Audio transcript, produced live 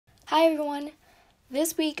Hi everyone!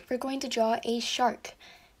 This week we're going to draw a shark,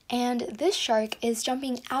 and this shark is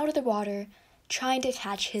jumping out of the water trying to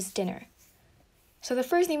catch his dinner. So the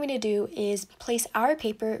first thing we need to do is place our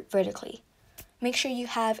paper vertically. Make sure you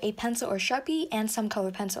have a pencil or Sharpie and some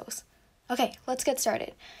colored pencils. Okay, let's get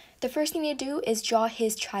started. The first thing you do is draw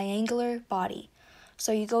his triangular body.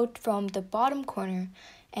 So you go from the bottom corner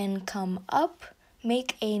and come up,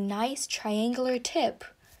 make a nice triangular tip,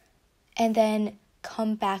 and then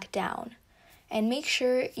come back down. And make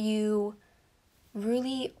sure you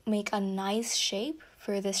really make a nice shape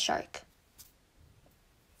for this shark.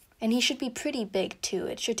 And he should be pretty big too.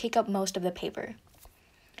 It should take up most of the paper.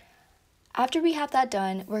 After we have that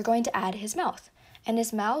done, we're going to add his mouth. And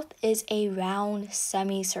his mouth is a round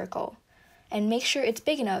semicircle. And make sure it's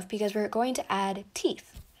big enough because we're going to add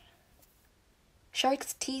teeth.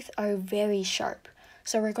 Sharks' teeth are very sharp.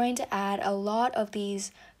 So we're going to add a lot of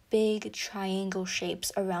these big triangle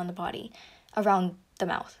shapes around the body, around the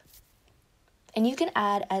mouth. And you can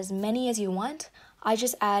add as many as you want. I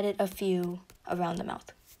just added a few around the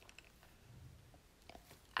mouth.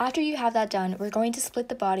 After you have that done, we're going to split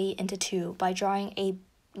the body into two by drawing a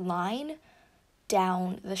line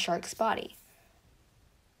down the shark's body.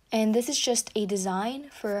 And this is just a design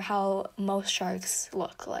for how most sharks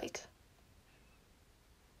look like.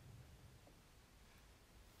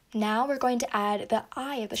 Now we're going to add the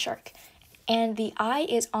eye of the shark, and the eye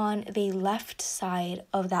is on the left side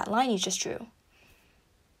of that line you just drew.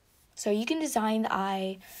 So you can design the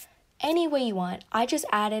eye any way you want. I just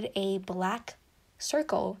added a black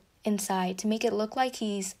circle inside to make it look like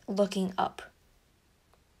he's looking up.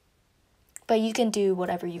 But you can do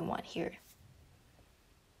whatever you want here.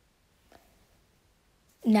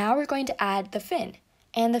 Now we're going to add the fin,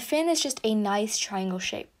 and the fin is just a nice triangle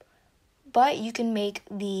shape. But you can make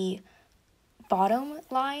the bottom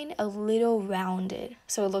line a little rounded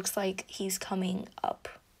so it looks like he's coming up.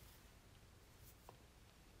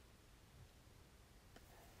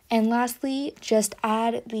 And lastly, just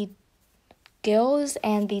add the gills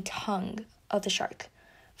and the tongue of the shark.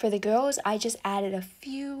 For the gills, I just added a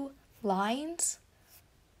few lines,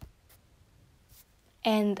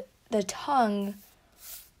 and the tongue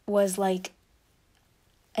was like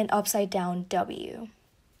an upside down W.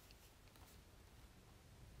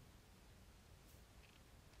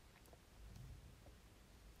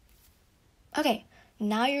 Okay,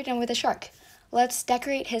 now you're done with the shark. Let's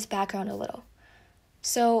decorate his background a little.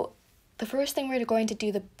 So the first thing we're going to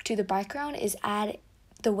do to the background is add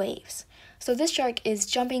the waves. So this shark is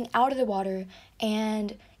jumping out of the water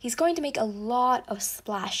and he's going to make a lot of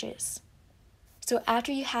splashes. So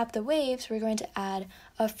after you have the waves, we're going to add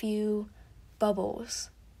a few bubbles.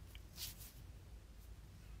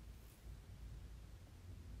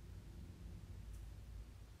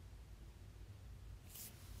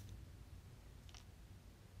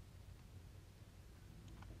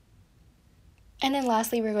 And then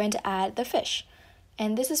lastly, we're going to add the fish.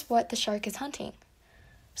 And this is what the shark is hunting.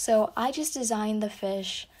 So I just designed the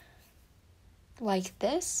fish like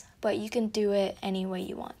this, but you can do it any way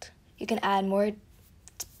you want. You can add more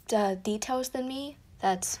details than me.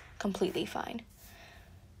 That's completely fine.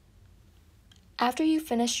 After you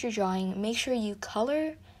finish your drawing, make sure you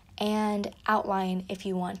color and outline if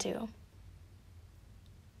you want to.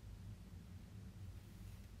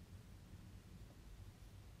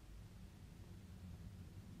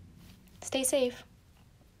 Stay safe.